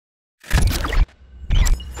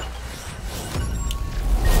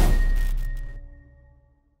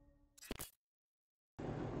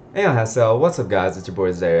Annyeonghaseyo, what's up guys, it's your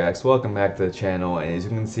boy Zarex, welcome back to the channel, and as you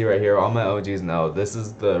can see right here, all my OGs know this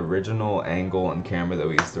is the original angle and camera that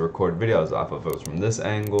we used to record videos off of. It was from this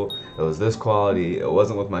angle, it was this quality, it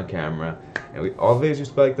wasn't with my camera, and all videos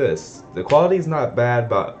used to be like this. The quality is not bad,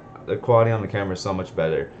 but the quality on the camera is so much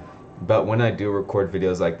better. But when I do record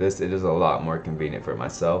videos like this, it is a lot more convenient for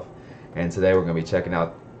myself. And today we're going to be checking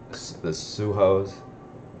out the SUHOs.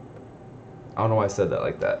 I don't know why I said that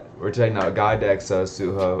like that. We're checking out a guide to EXO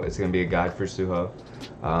SUHO. It's going to be a guide for SUHO.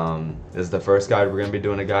 This is the first guide. We're going to be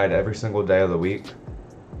doing a guide every single day of the week.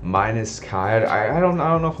 Minus Kai. I don't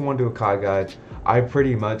know if I want to do a Kai guide. I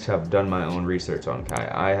pretty much have done my own research on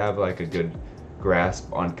Kai. I have like a good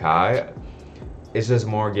grasp on Kai. It's just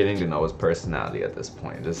more getting to know his personality at this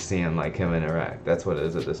point. Just seeing like him interact. That's what it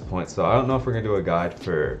is at this point. So I don't know if we're going to do a guide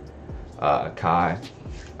for Kai.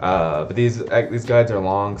 But these guides are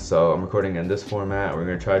long, so I'm recording in this format. We're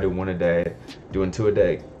gonna try to do one a day, doing two a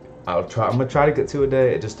day. I'm gonna try to get two a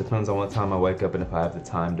day. It just depends on what time I wake up and if I have the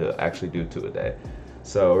time to actually do two a day.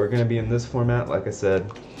 So we're gonna be in this format, like I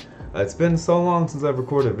said. It's been so long since I've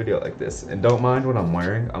recorded a video like this, and don't mind what I'm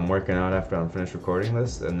wearing. I'm working out after I'm finished recording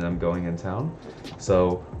this, and then I'm going in town.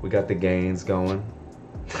 So we got the gains going.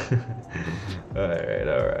 All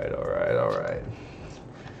right.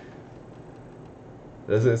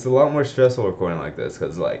 It's a lot more stressful recording like this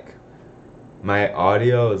because like my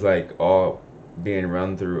audio is like all being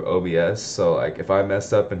run through OBS, so like if I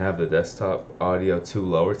mess up and have the desktop audio too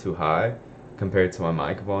low or too high compared to my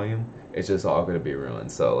mic volume, it's just all going to be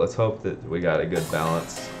ruined. So let's hope that we got a good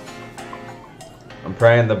balance. I'm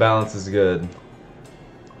praying the balance is good.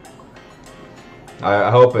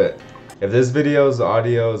 I hope it. If this video's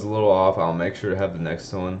audio is a little off, I'll make sure to have the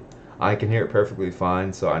next one. I can hear it perfectly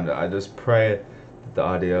fine, so I just pray the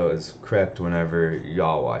audio is correct whenever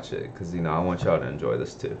y'all watch it, because you know I want y'all to enjoy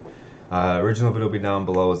this too. Original video will be down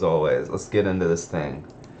below as always. Let's get into this thing.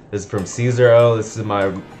 This is from EXO-L. This is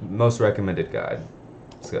my most recommended guide.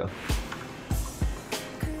 Let's go.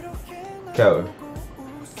 Okay.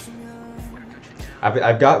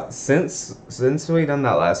 I've got since we done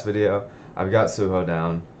that last video, I've got SUHO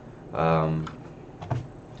down.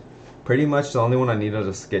 Pretty much the only one I need to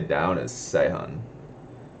just get down is Sehun.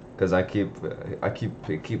 Because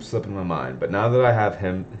it keeps slipping my mind. But now that I have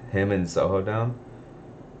him and SUHO down,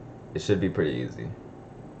 it should be pretty easy.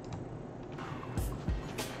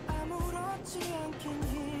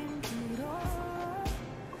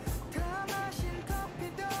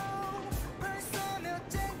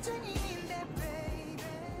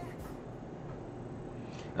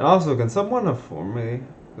 And also, can someone inform me?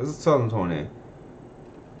 This is 2020.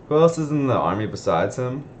 Who else is in the army besides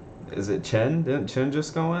him? Is it Chen? Didn't Chen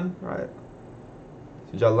just go in? Right.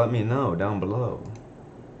 Should y'all let me know down below.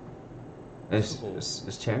 Is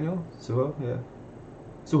Chanyeol? SUHO? Yeah.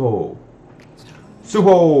 SUHO.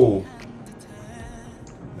 SUHO!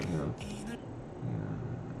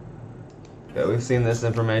 Yeah, we've seen this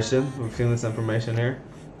information. We've seen this information here.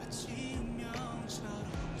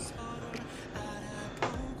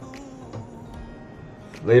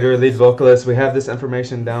 Later, lead vocalist. We have this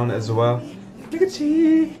information down as well.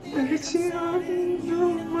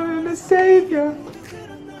 Savior.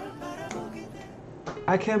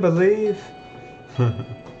 I can't believe. I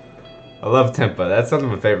love Tempa. That's one of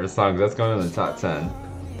my favorite songs. That's going in the top 10.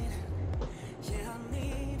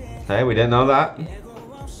 Hey, we didn't know that.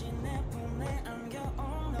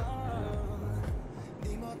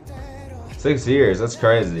 Six years. That's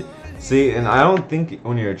crazy. See, and I don't think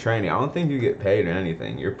when you're training, I don't think you get paid or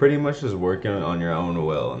anything. You're pretty much just working on your own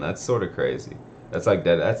will, and that's sort of crazy. That's like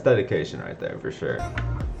that's dedication right there for sure.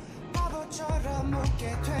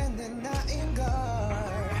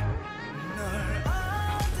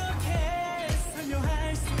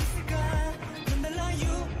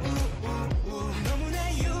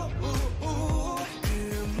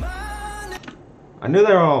 I knew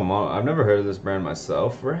they were all I've never heard of this brand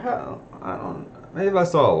myself. For hell, I don't. Maybe if I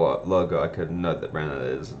saw a logo, I could know what brand it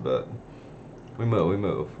is. But we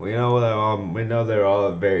move. We know they're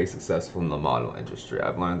all very successful in the model industry.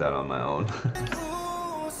 I've learned that on my own.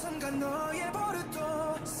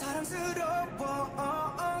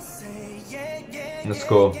 That's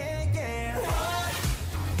cool.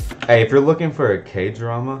 Hey, if you're looking for a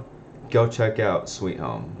K-drama, go check out Sweet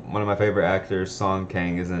Home. One of my favorite actors, Song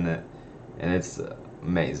Kang, is in it, and it's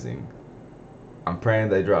amazing. I'm praying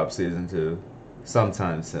they drop season 2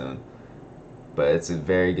 sometime soon, but it's a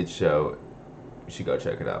very good show. You should go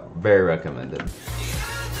check it out. Very recommended.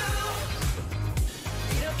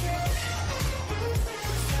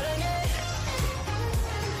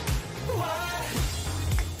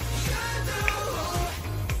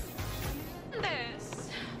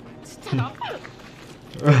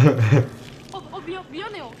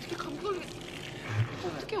 미안해요. 어떻게 감독이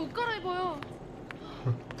어떻게 옷 갈아입어요?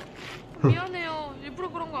 미안해요. 일부러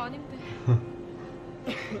그런 거 아닌데.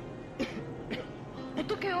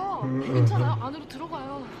 어떡해요? 괜찮아요? 안으로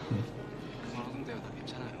들어가요. 방송대요 다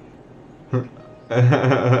괜찮아요.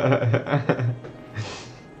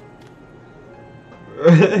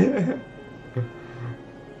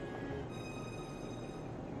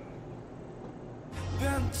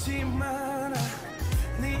 변치 마라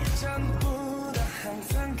네 전보다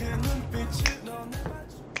항상 그 눈빛으로 날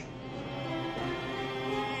봐줘.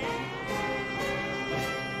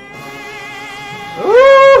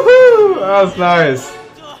 Woohoo! That was nice.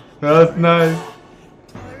 That was nice.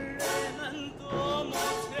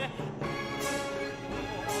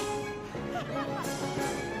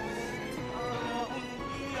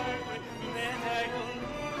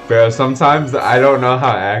 Bro, sometimes I don't know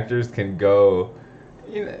how actors can go.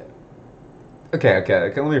 You know, okay,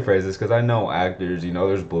 let me rephrase this because I know actors. You know,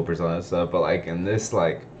 there's bloopers on that stuff, but like in this,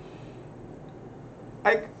 like,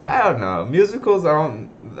 I don't know musicals. I don't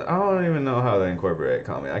even know how they incorporate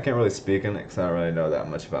comedy. I can't really speak in it because I don't really know that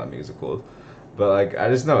much about musicals. But like, I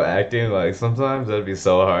just know acting. Like sometimes it'd be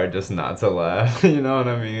so hard just not to laugh. You know what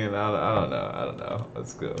I mean? I don't know.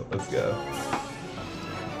 Let's go.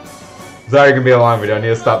 Sorry, it can be a long video. I need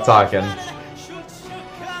to stop talking.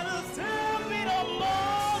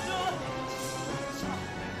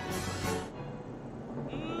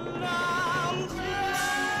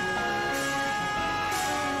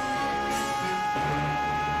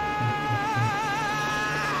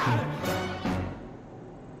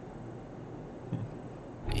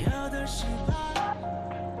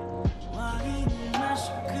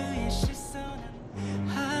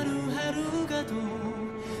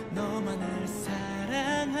 너만을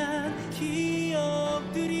사랑한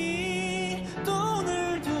기억들이 또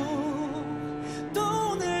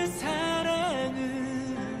늘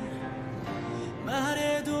사랑을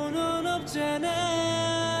말해도 넌 없잖아.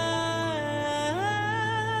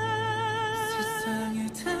 세상에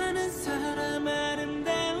다른 사람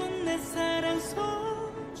아름다운 내 사랑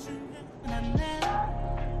소중한 나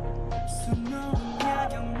수놓은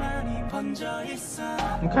야경만이 번져 있어.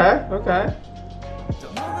 Okay. Okay.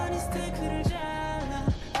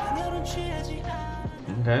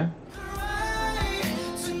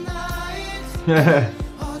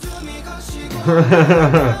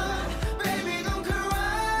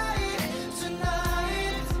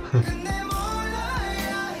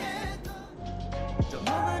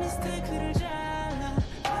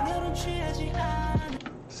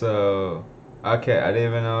 So, okay, I didn't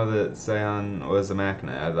even know that Seon was a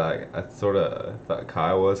Maknae. I sort of thought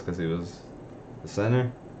Kai was because he was the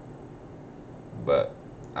center. But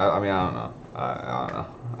I mean, I don't know. I don't know.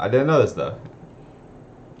 I didn't know this though.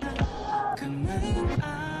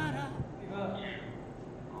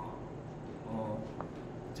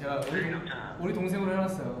 제가 우리 동생으로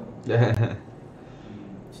해놨어요.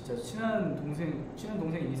 진짜 친한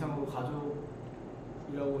동생 이상으로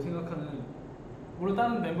가족이라고 생각하는, 물론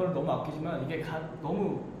다른 멤버를 너무 아끼지만 이게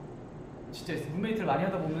너무 진짜 룸메이트를 많이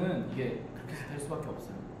하다 보면 이게 그렇게 될 수밖에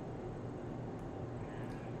없어요.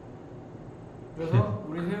 그래서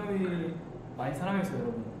우리 세영이 많이 사랑했어요,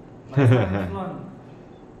 여러분. 많이 사랑해 필요한.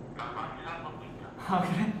 아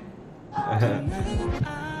그래? I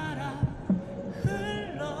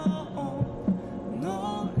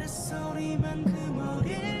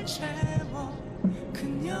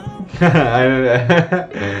don't know.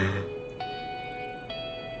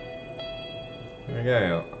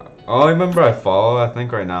 Okay. Only member I follow, I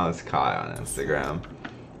think right now is Kai on Instagram.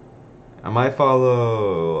 I might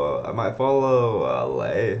follow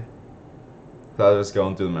Lay. So I was just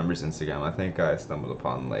going through the members' Instagram. I think I stumbled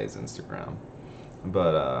upon Lay's Instagram,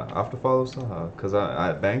 but I have to follow SUHO because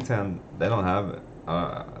at Bangtan they don't have it.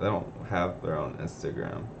 They don't have their own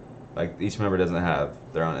Instagram. Like each member doesn't have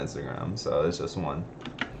their own Instagram, so it's just one.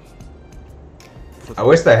 I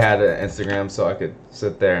wish they had an Instagram so I could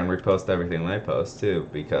sit there and repost everything they post too,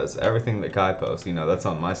 because everything that Kai posts, you know, that's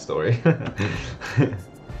on my story.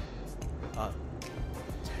 아,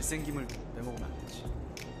 잘생김을 빼먹으면 안 되지.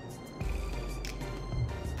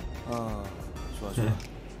 아, 좋아.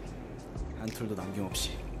 한 툴도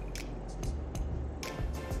남김없이.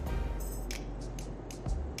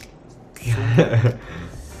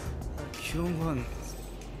 귀여운 건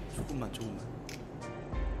조금만.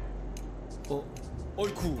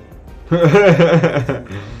 어이쿠.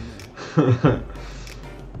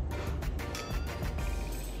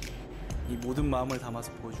 이 모든 마음을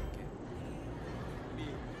담아서 보여줄게.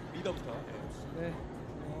 리더부터. 네.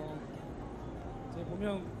 제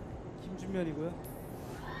본명 김준면이고요.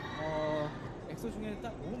 엑소 중에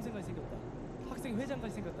딱 모범생까지 생겼다. 학생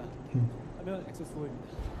회장까지 생겼다. 하면 엑소 수호입니다.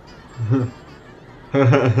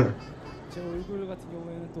 제 얼굴 같은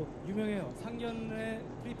경우에는 또 유명해요. 상견례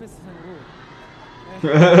프리패스상으로.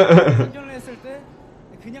 상견례 했을 때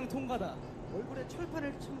그냥 통과다. 얼굴에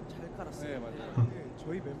철판을 참 잘 깔았어요. 네 맞아요.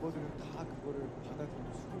 저희 멤버들은 다 그거를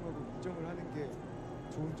받아들이고 수긍하고 인정을 하는 게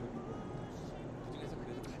좋은 점인 것 같아요. 그중에서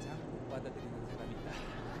그래도 가장 못 받아들이는 사람이 있다.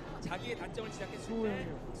 자기의 단점을 지적했을 수호 때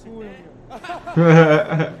형이요. 수호 형이요.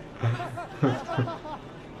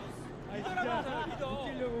 아니 진짜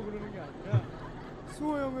웃기려고 그러는 게 아니라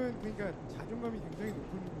수호 형은 그러니까 자존감이 굉장히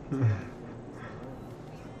높은 사람이에요.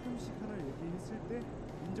 가끔씩 하나 얘기했을 때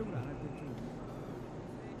인정을 안 할 때 좀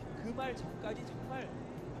그 말 전까지 정말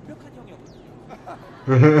완벽한 형이었거든요.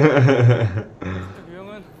 그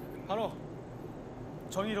형은 바로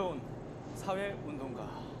정의로운 사회운동가.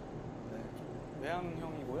 네.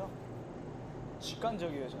 외향형이고요.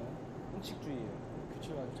 직관적이에요. 저는 원칙주의예요.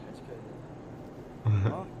 규칙을 아주 잘 지켜야 돼요.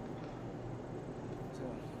 어?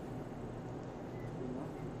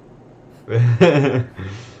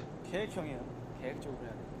 계획형이에요. 계획적으로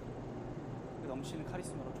해야 돼요. 넘치는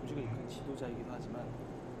카리스마로 조직을 이끄는 지도자이기도 하지만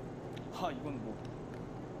이건 뭐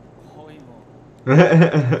거의 뭐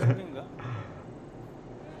소리인가?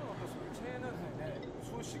 쟤는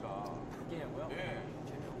수호 씨가 바뀌냐고요? 예.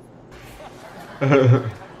 재미없어요.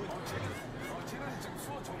 쟤는 지금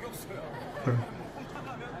수호 저격수야.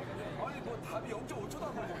 아니 뭐 답이 0.5초도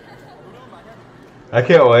안 걸려. 노력을 많이 하는. I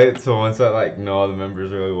can't wait till once I like know all the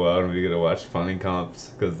members really well and we get to watch funny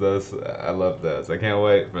comps because those I love those. I can't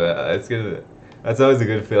wait for that. That's always a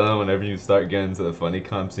good feeling whenever you start getting to the funny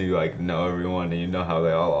comps and you like know everyone and you know how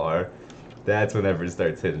they all are. That's whenever it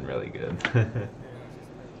starts hitting really good.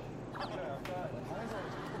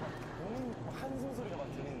 한숨 소리가 막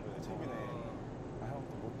들리는 거예요. 최근에 형 또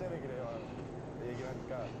뭐 때문에 그래요? 얘기를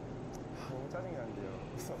하니까 너무 짜증이 난대요.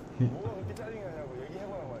 그래서 뭐가 그렇게 짜증이 나냐고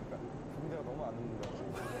얘기해보라고 하니까 군대가 너무 안 웃는다고.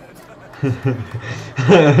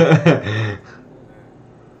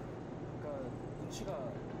 눈치가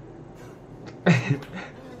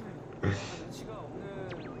없는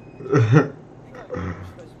그러니까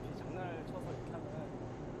보시다시피 장난을 쳐서 이렇게 하면은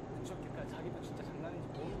눈치 없게 자기도 진짜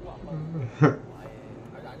장난인지 모르고 안 받는 아예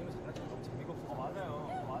아니면 장난치면 너무 재미가 없어. 맞아요.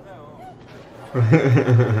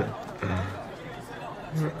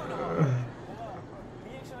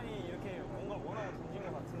 리액션이 이렇게 뭔가 원하고 던진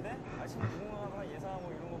것 같은데 아침 누군가가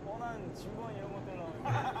예상하고 이런 거 뻔한 진부한 이런 것들 나오면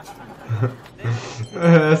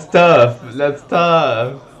That's tough. That's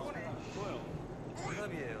tough.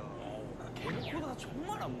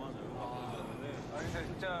 정말 안 맞아요. 아니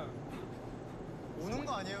진짜 우는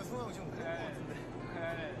거 아니에요? 수호 형 지금 우는 거 같은데.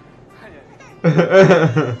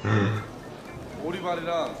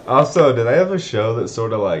 오리발이랑 Also, did I have a show that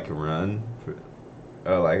sort of like run,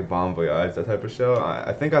 like Bon Voyage, that type of show?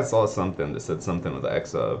 I think I saw something that said something with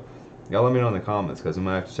EXO. Y'all let me know in the comments because we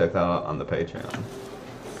might have to check that out on the Patreon.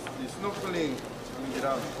 이 스노클링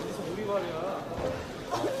장비랑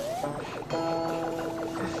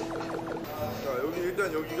여기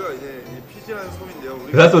일단 여기가 이제 이 피지라는 섬인데요.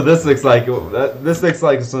 That's what this looks like. This looks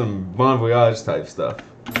like some Bon Voyage type stuff.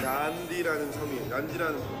 란디라는 섬이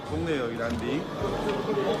란디라는 동네예요. 여기 란디.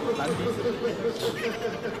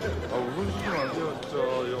 웃으시면 안 돼요. 진짜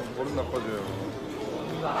형 버릇 나빠져요.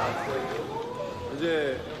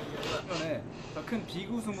 이제 이번에 더 큰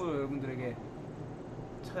비구승으로 여러분들에게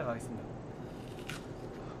찾아가겠습니다.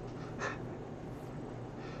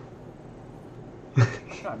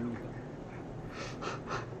 안 누르겠다.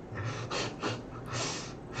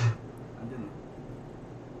 안 되네.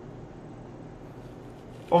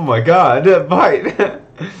 Oh my god, that bite!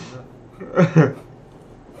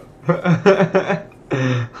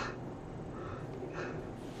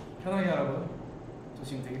 편하게 하라고요? 저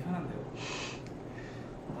지금 되게 편한데요.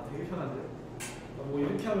 되게 편한데요. 뭐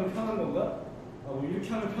이렇게 하면 편한 건가? 뭐 이렇게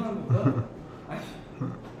하면 편한 건가? 아니,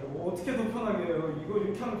 뭐 어떻게 더 편하게 해요? 이거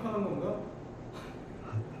이렇게 하면 편한 건가?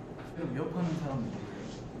 위협하는 사람 누구예요?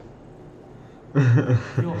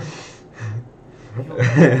 위협.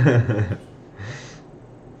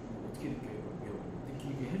 어떻게 느껴요? 위협.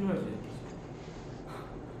 느끼게 해줘야지.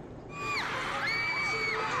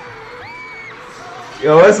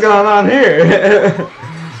 Yo, what's going on here?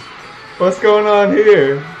 What's going on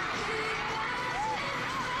here?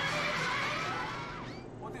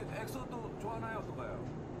 엑소도 좋아하나요? 어떤가요?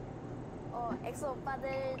 엑소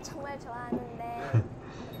오빠들 정말 좋아하는데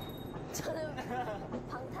저는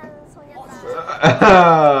방탄소년단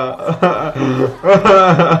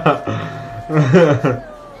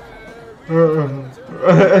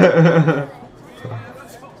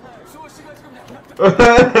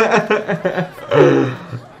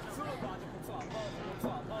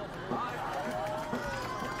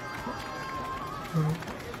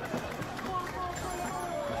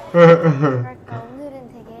뭐랄까 오늘은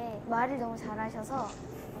되게 말을 너무 잘하셔서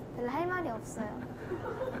별로 할 말이 없어요.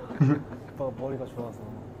 오빠가 머리가 좋아서.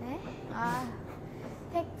 네? 아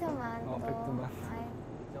팩트만 또. 팩트만.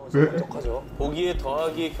 어떡하죠? 보기에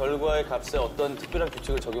더하기 결과의 값에 어떤 특별한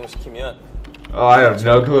규칙을 적용시키면 Oh, I have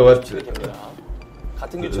no clue what. 규칙이 됩니다.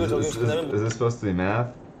 같은 Is 규칙을 this 적용시킨다면 supposed to be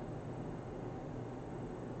math?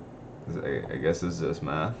 I guess it's just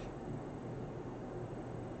math.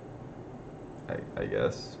 I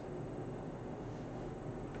guess.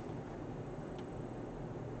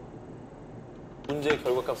 문제의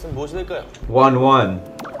결과값은 무엇이 될까요? 1, 1.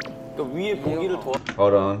 그러니까 위에 보기를 더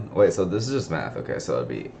Hold on. Wait, so this is just math. Okay, so it'd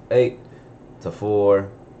be 8 to 4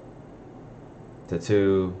 to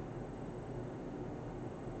 2.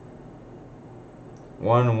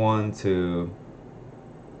 1, 1 to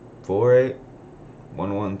 4, 8.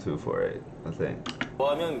 1, 1 to 4, 8. I think.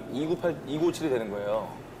 더하면 297이 되는 거예요.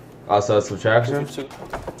 Also, that's subtraction? 규칙.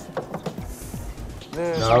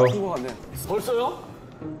 네, No. 친구가 네. 벌써요?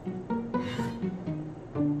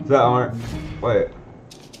 Is that R? Wait.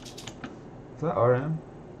 Is that RM?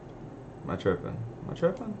 Am I tripping? Am I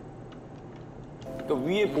tripping? 그러니까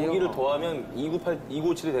위에 보기를 더하면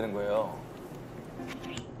 297이 되는 거예요.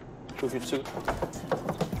 그 규칙.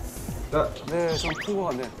 네, 좀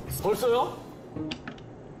친구가 네. 벌써요?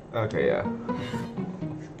 Okay, yeah.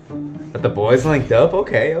 But the boys linked up?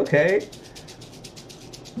 Okay, okay.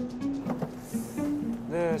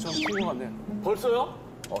 네, 좀 친구가 네. 벌써요?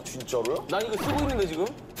 진짜로요? 난 이거 쓰고 있는데 지금.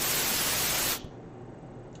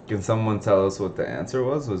 Can someone tell us what the answer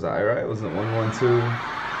was? Was I right? Was it 1, 1, 2,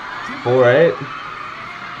 4, 8?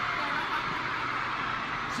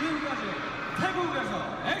 지금까지 태국에서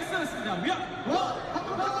엑소였습니다.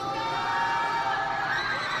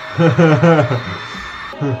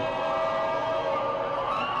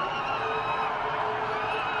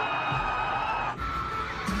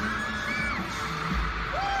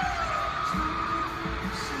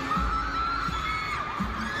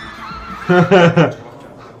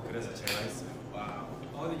 그래서 제가 했어요. 와.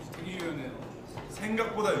 근데 되게 유연해요.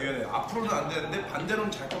 생각보다 유연해요. 앞으로는 안 되는데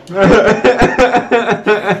반대로는 잘 꺾여요.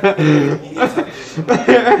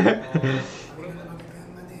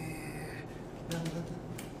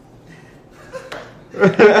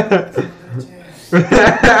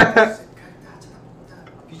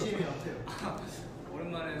 BGM이 어때요?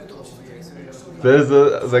 오랜만에 또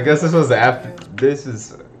I guess this was after. This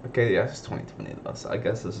is. Okay, yeah, it's 2020 though, so I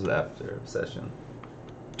guess this is after session.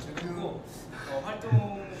 그리고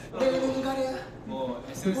활동 뭐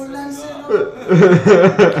SNS나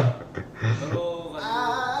여러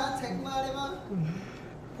가지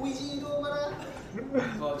보이지도 마라.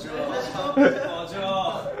 맞아.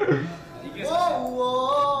 이게 사실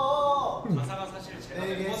가사가 사실 제가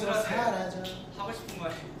멤버들한테 하고 싶은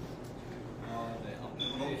말이 네.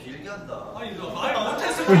 너무 길게 한다. 아니 너 말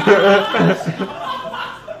못했어.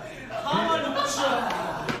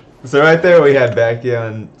 So right there we had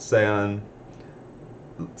Baekhyun, Seon,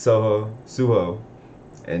 Soho, Suho,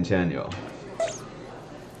 and Chanyeol.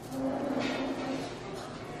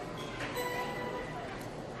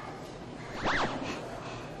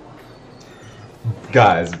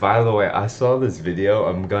 Guys, by the way, I saw this video.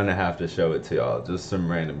 I'm gonna have to show it to y'all just some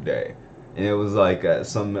random day. And it was like I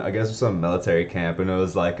guess some military camp, and it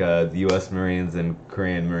was like the U.S. Marines and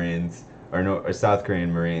Korean Marines, or South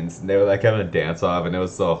Korean Marines. And they were like having a dance off, and it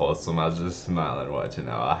was so wholesome. I was just smiling watching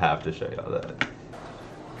it. I have to show y'all that.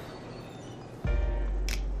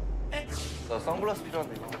 나 선글라스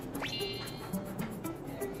필요한데 이거.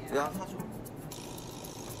 야 사줘.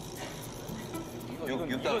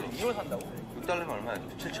 이걸 산다고? 6달러면 얼마야?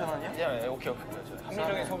 7,000원이야? 야, 오케이.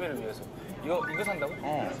 합리적인 소비를 위해서. 이거 산다고?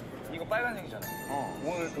 이거 빨간색이잖아.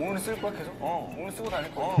 오늘 쓸 거야 계속? 오늘 쓰고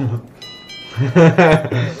다닐 거야.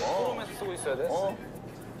 쇼룸에서 쓰고 있어야 돼?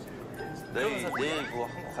 내일 뭐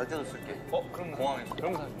한국 갈 때도 쓸게. 그럼 공항에서.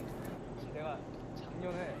 그런 거 사주면 돼. 내가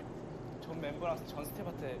작년에 전 멤버랑 전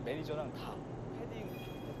스텝한테 매니저랑 다 패딩,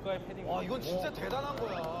 고가의 패딩. 와 이건 진짜 대단한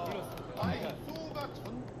거야. 아니 수가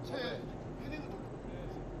전체 패딩을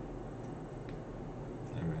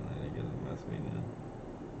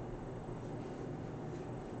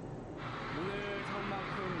오늘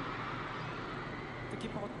상만큼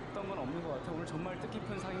뜻깊었던 건 없는 것 같아요. 오늘 정말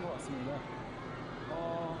뜻깊은 상인 것 같습니다.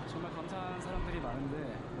 정말 감사한 사람들이 많은데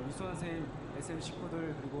이수환 선생님, SM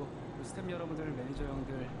식구들 그리고 스태프 여러분들, 매니저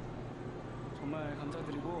형들 정말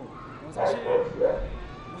감사드리고 사실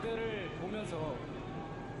무대를 보면서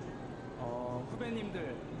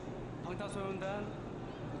후배님들, 방탄소년단,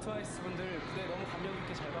 트와이스 분들 무대 너무 감명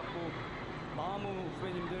깊게 잘 봤고 마마무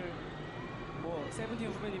후배님들, 뭐 세븐틴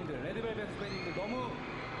후배님들, 레드벨벳 후배님들 너무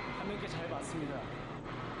감명 깊게 잘 봤습니다.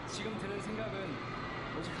 지금 드는 생각은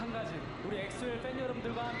오직 한 가지. 우리 엑소엘 팬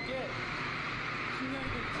여러분들과 함께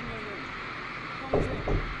 10년이든 20년이든 평생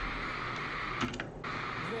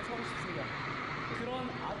무대에 서고 싶습니다. 그런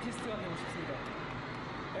아티스트가 되고 싶습니다.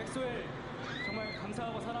 엑소엘 정말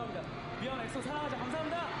감사하고 사랑합니다. 미안 엑소 사랑하자.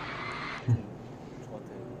 감사합니다.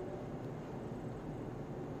 저한테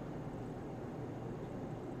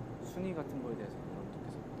순위 같은 거에 대해서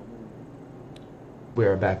여러분들께서 너무 We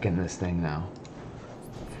are back in this thing now.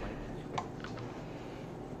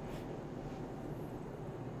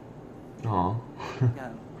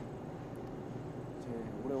 그냥 이제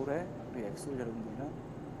오래오래 우리 엑소 여러분들이랑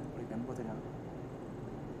우리 멤버들이랑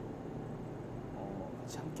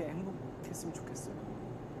같이 함께 행복했으면 좋겠어요.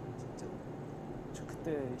 진짜 저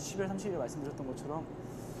그때 12월 30일 말씀드렸던 것처럼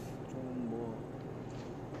좀 뭐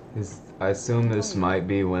I assume this might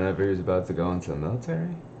be whenever he's about to go into the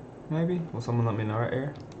military? Maybe? Will someone let me know right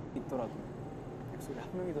here? 있더라도 엑소에 한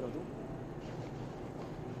명이더라도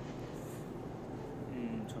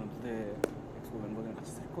저는 무대에 엑소 멤버들이랑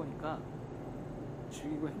같이 설 거니까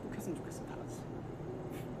즐기고 행복했으면 좋겠어요. 다 같이.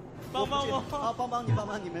 帮帮我，好，帮帮你，帮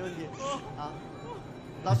帮你，没问题。好，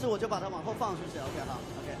老师我就把它往后放，是不是 ？OK， 好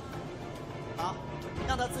 ，OK， 好，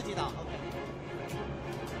让他自己倒 ，OK。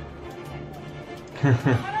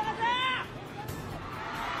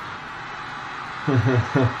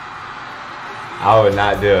 I would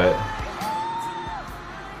not do it.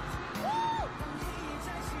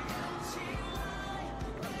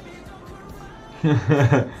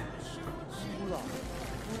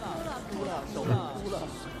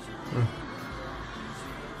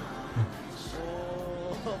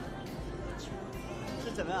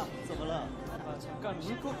 잠깐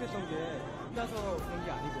울컥했던 게 혼자서 그런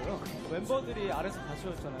게 아니고요. 멤버들이 아래서 같이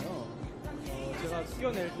였잖아요. 제가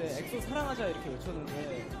뛰어낼 때 엑소 사랑하자 이렇게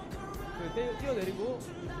외쳤는데 뛰어내리고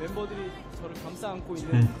멤버들이 저를 감싸 안고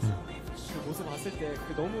있는 그 모습 봤을 때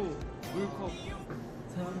너무 울컥.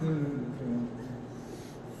 사람들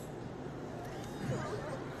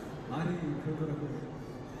많이 그러더라고.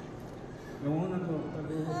 영원한 거 없다고.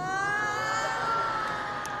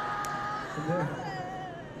 근데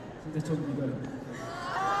진짜 좀 믿어요.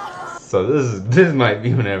 So this might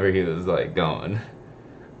be whenever he was like going.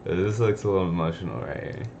 This looks a little emotional right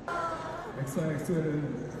here.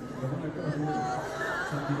 엑소엘은 영원할 거라고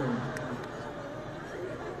전 믿어요.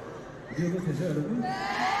 믿어도 되죠 여러분?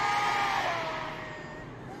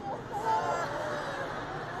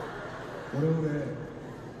 오래오래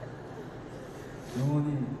영원히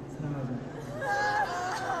사랑하자.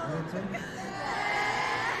 알았지?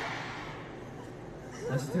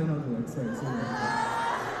 다시 태어나도 엑소입니다.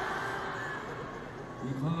 이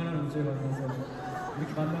광활한 우주에 만나서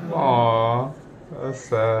이렇게 만난 거. Aww, that's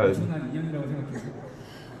sad. 엄청난 인연이라고 생각해요.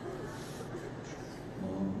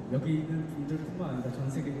 여기 있는 분들뿐만 아니라 전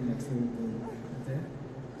세계 있는 엑소들한테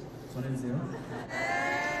전해주세요.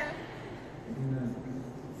 우리는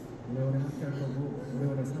오래오래 함께할 거고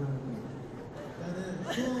오래오래 사랑할 거야. 나는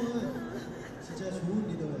수호는 진짜 좋은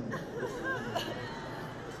리더예요.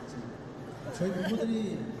 진짜. 저희 멤버들이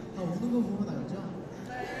다 우는 거 보면 알죠?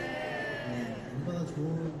 얼마나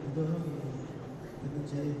좋은 리더 형이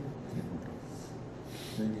됐는지.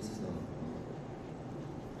 저에게 있어서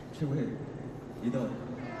최고의 리더라고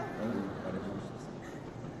말해주고 싶습니다.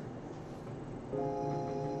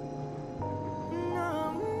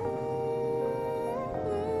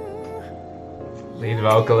 Lead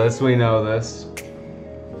vocalist, we know this.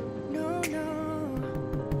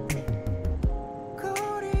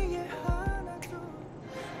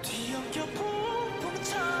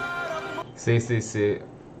 See,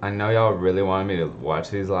 I know y'all really wanted me to watch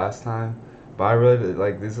these last time, but I really,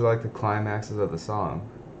 like, these are like the climaxes of the song.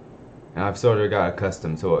 And I've sort of got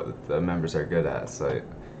accustomed to what the members are good at, so,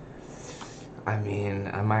 I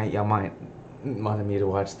mean, y'all might wanted me to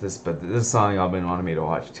watch this, but this song y'all been wanting me to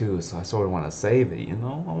watch too, so I sort of want to save it, you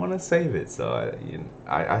know? I want to save it, so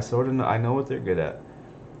I sort of know, I know what they're good at.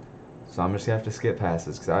 So I'm just gonna have to skip past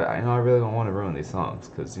this, because I know I really don't want to ruin these songs,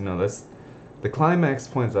 because, you know, that's, the climax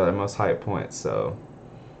points are the most hype points, so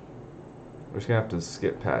we're just gonna have to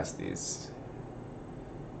skip past these.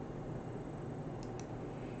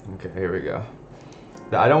 Okay, here we go.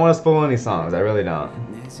 I don't want to spoil any songs, I really don't.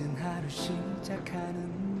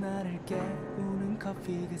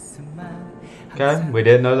 Okay, we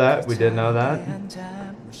did know that, we did know that.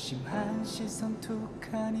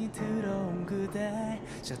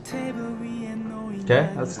 Okay,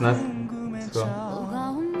 that's nothing. Let's go.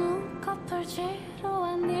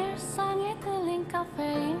 지루한 일상에 들린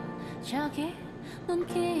카페인 저기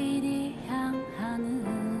눈길이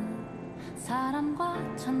향하는 사람과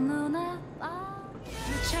첫눈에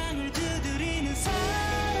창을 두드리는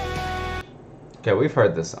사람 Okay, we've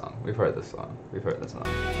heard this song. We've heard this song. We've heard this song.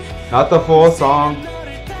 Not the full song,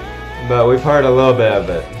 but we've heard a little bit of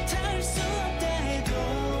it.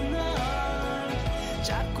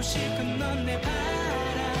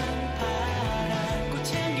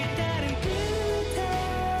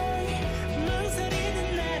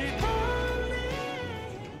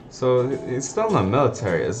 So he's still in the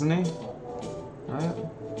military, isn't he? Right?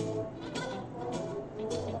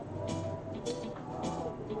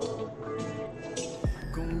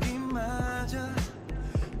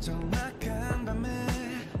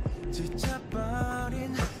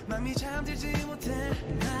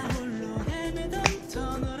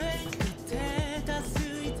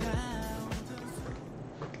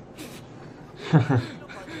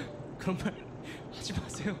 그런 말 하지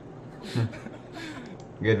마세요.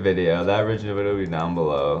 Good video. That original video will be down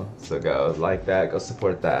below. So go like that. Go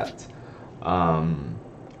support that.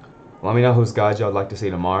 Let me know whose guide y'all would like to see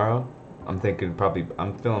tomorrow. I'm thinking probably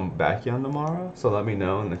I'm feeling Baekhyun tomorrow. So let me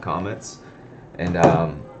know in the comments. And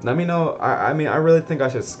let me know. I mean I really think I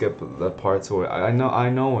should skip the parts where I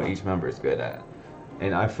know what each member is good at.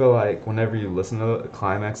 And I feel like whenever you listen to the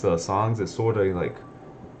climax of the songs, it sort of like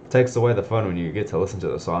takes away the fun when you get to listen to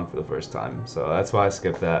the song for the first time. So that's why I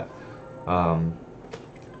skipped that.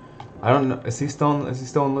 I don't know. Is he still enlisted? Is he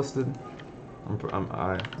still enlisted?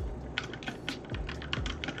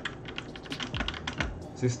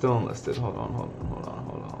 Hold on.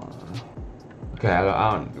 Okay,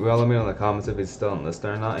 I don't. Well, let me know in the comments if he's still enlisted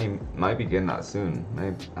or not. He might be getting out soon.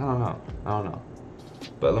 Maybe. I don't know.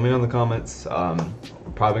 But let me know in the comments.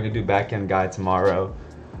 Probably gonna do back-end guide tomorrow.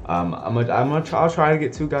 I'll try to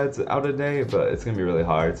get 2 guides out a day, but it's gonna be really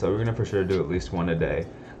hard. So we're gonna for sure do at least 1 a day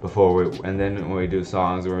and then when we do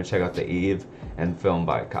songs, we're gonna check out the Eve and film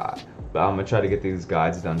by Kai. But I'm gonna try to get these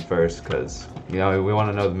guides done first, cause you know we want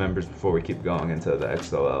to know the members before we keep going into the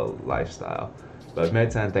EXO-L lifestyle. But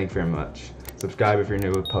Mid-10, thank you very much. Subscribe if you're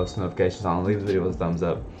new with post notifications on. Leave the video with a thumbs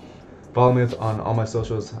up. Follow me on all my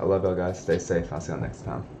socials. I love y'all guys. Stay safe. I'll see you next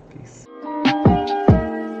time. Peace.